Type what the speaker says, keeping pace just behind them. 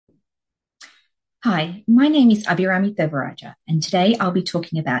Hi, my name is Abhirami Devaraja, and today I'll be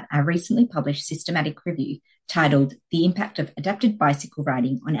talking about our recently published systematic review titled The Impact of Adapted Bicycle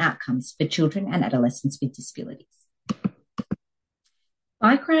Riding on Outcomes for Children and Adolescents with Disabilities.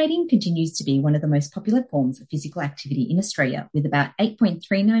 Bike riding continues to be one of the most popular forms of physical activity in Australia, with about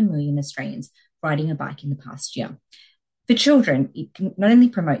 8.39 million Australians riding a bike in the past year. For children, it not only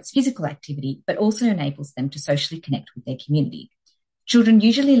promotes physical activity, but also enables them to socially connect with their community. Children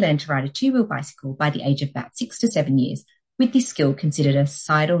usually learn to ride a two-wheel bicycle by the age of about 6 to 7 years, with this skill considered a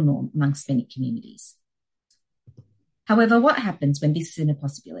societal norm amongst many communities. However, what happens when this isn't a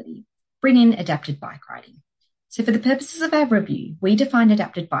possibility? Bring in adapted bike riding. So for the purposes of our review, we define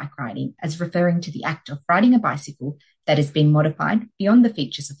adapted bike riding as referring to the act of riding a bicycle that has been modified beyond the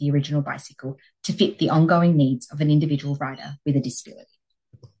features of the original bicycle to fit the ongoing needs of an individual rider with a disability.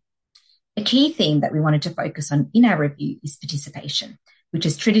 A key theme that we wanted to focus on in our review is participation, which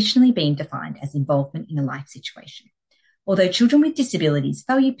has traditionally been defined as involvement in a life situation. Although children with disabilities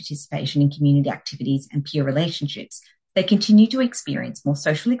value participation in community activities and peer relationships, they continue to experience more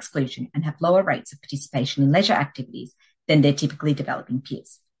social exclusion and have lower rates of participation in leisure activities than their typically developing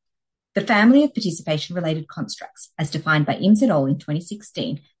peers. The family of participation-related constructs, as defined by Ims et al. In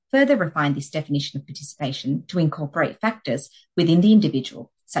 2016, further refined this definition of participation to incorporate factors within the individual,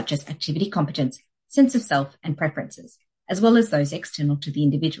 such as activity competence, sense of self, and preferences, as well as those external to the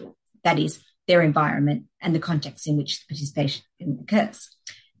individual, that is, their environment and the context in which the participation occurs.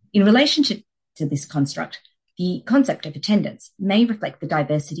 In relation to this construct, the concept of attendance may reflect the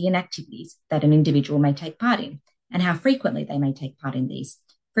diversity in activities that an individual may take part in and how frequently they may take part in these.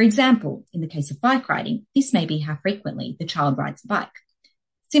 For example, in the case of bike riding, this may be how frequently the child rides a bike.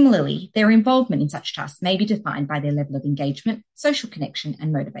 Similarly, their involvement in such tasks may be defined by their level of engagement, social connection,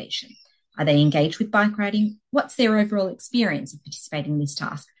 and motivation. Are they engaged with bike riding? What's their overall experience of participating in this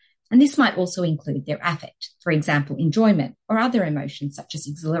task? And this might also include their affect, for example, enjoyment or other emotions such as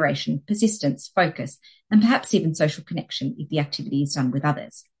exhilaration, persistence, focus, and perhaps even social connection if the activity is done with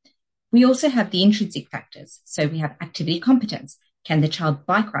others. We also have the intrinsic factors. So we have activity competence. Can the child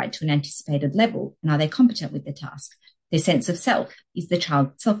bike ride to an anticipated level, and are they competent with the task? Their sense of self. Is the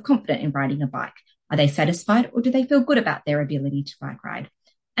child self-confident in riding a bike? Are they satisfied, or do they feel good about their ability to bike ride?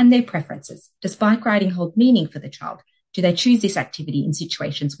 And their preferences. Does bike riding hold meaning for the child? Do they choose this activity in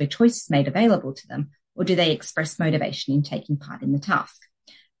situations where choice is made available to them, or do they express motivation in taking part in the task?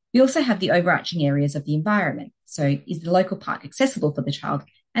 We also have the overarching areas of the environment. So is the local park accessible for the child?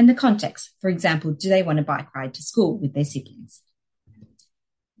 And the context. For example, do they want to bike ride to school with their siblings?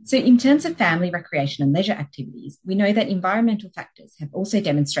 So in terms of family, recreation and leisure activities, we know that environmental factors have also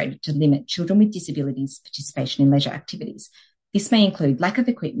demonstrated to limit children with disabilities' participation in leisure activities. This may include lack of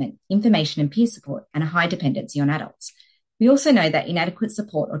equipment, information and peer support, and a high dependency on adults. We also know that inadequate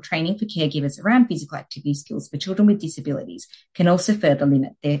support or training for caregivers around physical activity skills for children with disabilities can also further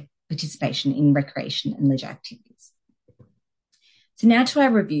limit their participation in recreation and leisure activities. So now to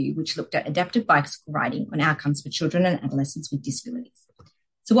our review, which looked at adapted bicycle riding on outcomes for children and adolescents with disabilities.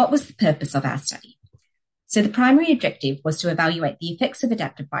 So what was the purpose of our study? So the primary objective was to evaluate the effects of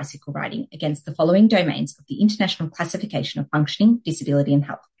adapted bicycle riding against the following domains of the International Classification of Functioning, Disability and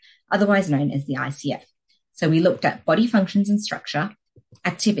Health, otherwise known as the ICF. So we looked at body functions and structure,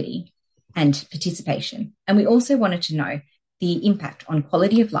 activity, and participation. And we also wanted to know the impact on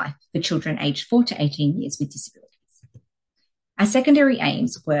quality of life for children aged 4 to 18 years with disabilities. Our secondary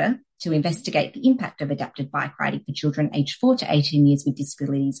aims were to investigate the impact of adapted bike riding for children aged 4 to 18 years with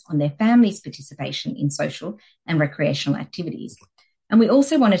disabilities on their families' participation in social and recreational activities. And we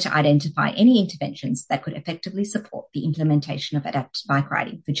also wanted to identify any interventions that could effectively support the implementation of adapted bike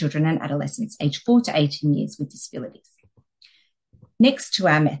riding for children and adolescents aged 4 to 18 years with disabilities. Next to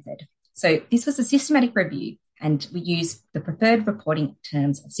our method. So this was a systematic review, and we used the preferred reporting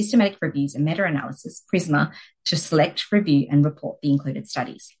terms of systematic reviews and meta-analysis, PRISMA, to select, review, and report the included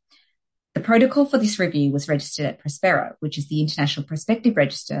studies. The protocol for this review was registered at Prospero, which is the International Prospective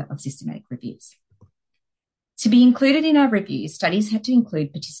Register of Systematic Reviews. To be included in our review, studies had to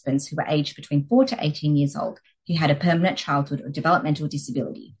include participants who were aged between 4 to 18 years old, who had a permanent childhood or developmental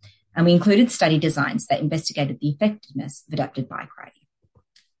disability, and we included study designs that investigated the effectiveness of adapted bike riding.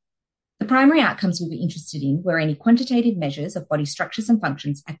 The primary outcomes we were interested in were any quantitative measures of body structures and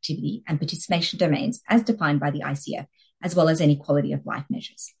functions, activity, and participation domains as defined by the ICF, as well as any quality of life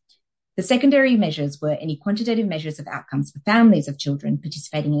measures. The secondary measures were any quantitative measures of outcomes for families of children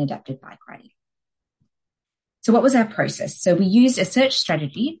participating in adapted bike riding. So what was our process? So we used a search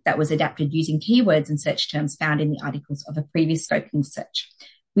strategy that was adapted using keywords and search terms found in the articles of a previous scoping search.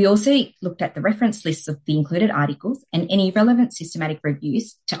 We also looked at the reference lists of the included articles and any relevant systematic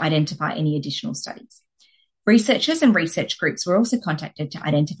reviews to identify any additional studies. Researchers and research groups were also contacted to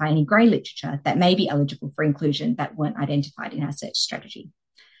identify any grey literature that may be eligible for inclusion that weren't identified in our search strategy.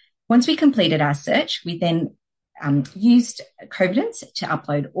 Once we completed our search, we then used Covidence to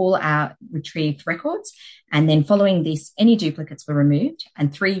upload all our retrieved records. And then following this, any duplicates were removed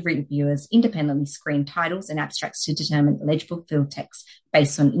and 3 reviewers independently screened titles and abstracts to determine eligible field text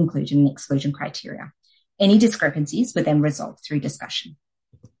based on inclusion and exclusion criteria. Any discrepancies were then resolved through discussion.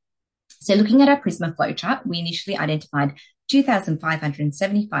 So looking at our PRISMA flowchart, we initially identified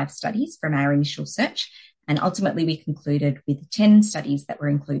 2,575 studies from our initial search, and ultimately we concluded with 10 studies that were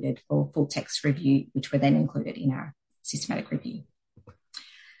included for full text review, which were then included in our systematic review.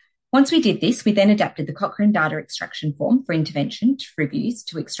 Once we did this, we then adapted the Cochrane data extraction form for intervention to reviews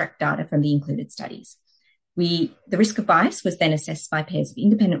to extract data from the included studies. The risk of bias was then assessed by pairs of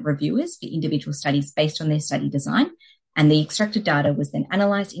independent reviewers for individual studies based on their study design, and the extracted data was then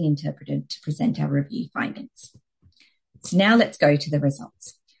analysed and interpreted to present our review findings. So now let's go to the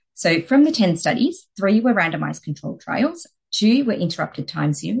results. So from the 10 studies, 3 were randomised controlled trials, 2 were interrupted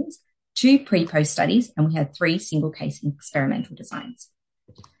time series, 2 pre-post studies, and we had 3 single-case experimental designs.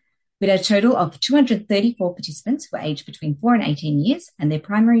 We had a total of 234 participants who were aged between 4 and 18 years, and their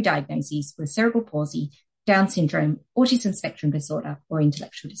primary diagnoses were cerebral palsy, Down syndrome, autism spectrum disorder, or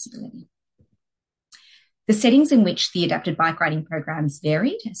intellectual disability. The settings in which the adapted bike riding programs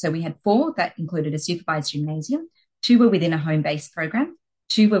varied. So we had 4 that included a supervised gymnasium, 2 were within a home-based program,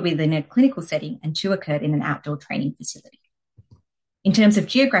 2 were within a clinical setting, and 2 occurred in an outdoor training facility. In terms of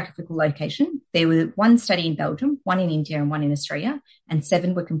geographical location, there were 1 study in Belgium, 1 in India, and 1 in Australia, and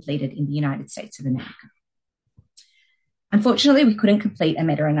 7 were completed in the United States of America. Unfortunately, we couldn't complete a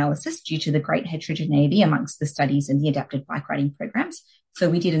meta-analysis due to the great heterogeneity amongst the studies in the adapted bike riding programs. So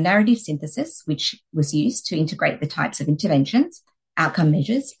we did a narrative synthesis, which was used to integrate the types of interventions, outcome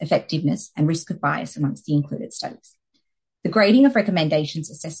measures, effectiveness, and risk of bias amongst the included studies. The grading of recommendations,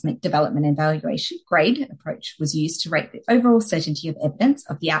 assessment, development, and evaluation grade approach was used to rate the overall certainty of evidence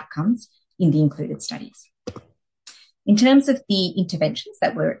of the outcomes in the included studies. In terms of the interventions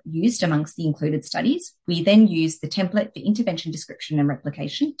that were used amongst the included studies, we then used the template for intervention description and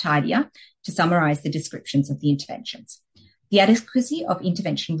replication, TIDIA, to summarise the descriptions of the interventions. The adequacy of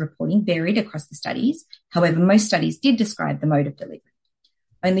intervention reporting varied across the studies. However, most studies did describe the mode of delivery.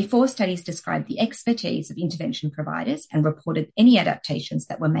 Only 4 studies described the expertise of intervention providers and reported any adaptations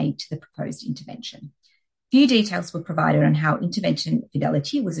that were made to the proposed intervention. Few details were provided on how intervention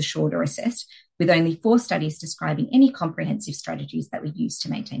fidelity was assured or assessed, with only 4 studies describing any comprehensive strategies that were used to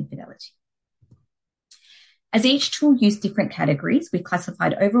maintain fidelity. As each tool used different categories, we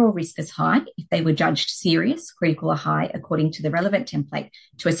classified overall risk as high if they were judged serious, critical, or high according to the relevant template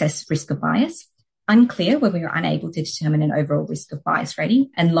to assess risk of bias, unclear when we were unable to determine an overall risk of bias rating,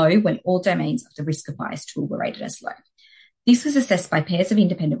 and low when all domains of the risk of bias tool were rated as low. This was assessed by pairs of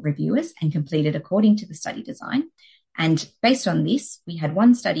independent reviewers and completed according to the study design. And based on this, we had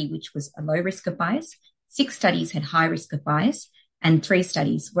 1 study which was a low risk of bias, 6 studies had high risk of bias, and 3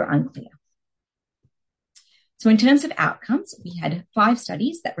 studies were unclear. So in terms of outcomes, we had 5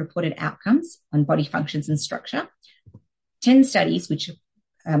 studies that reported outcomes on body functions and structure, 10 studies which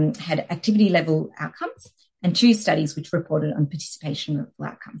had activity level outcomes, and 2 studies which reported on participation level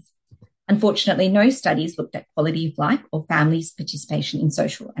outcomes. Unfortunately, no studies looked at quality of life or families' participation in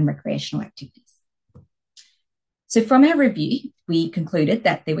social and recreational activities. So from our review, we concluded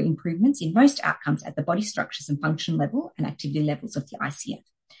that there were improvements in most outcomes at the body structures and function level and activity levels of the ICF.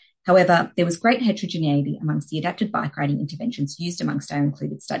 However, there was great heterogeneity amongst the adapted bike riding interventions used amongst our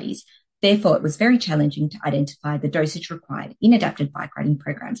included studies. Therefore, it was very challenging to identify the dosage required in adapted bike riding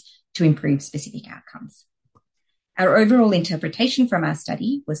programs to improve specific outcomes. Our overall interpretation from our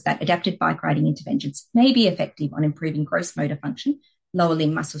study was that adapted bike riding interventions may be effective on improving gross motor function, lower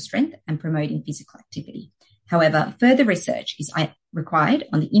limb muscle strength, and promoting physical activity. However, further research is required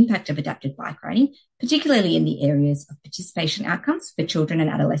on the impact of adapted bike riding, particularly in the areas of participation outcomes for children and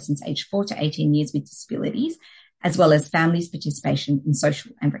adolescents aged 4 to 18 years with disabilities, as well as families' participation in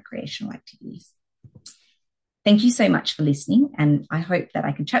social and recreational activities. Thank you so much for listening, and I hope that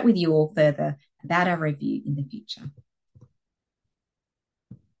I can chat with you all further about our review in the future.